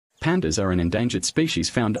Pandas are an endangered species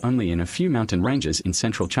found only in a few mountain ranges in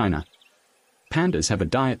central China. Pandas have a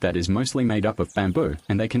diet that is mostly made up of bamboo,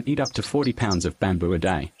 and they can eat up to 40 pounds of bamboo a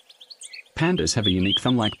day. Pandas have a unique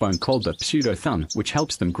thumb-like bone called the pseudo-thumb, which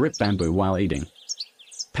helps them grip bamboo while eating.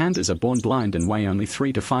 Pandas are born blind and weigh only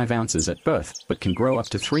 3 to 5 ounces at birth, but can grow up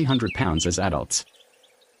to 300 pounds as adults.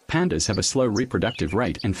 Pandas have a slow reproductive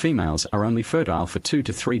rate, and females are only fertile for 2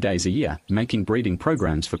 to 3 days a year, making breeding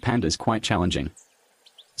programs for pandas quite challenging.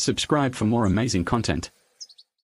 Subscribe for more amazing content.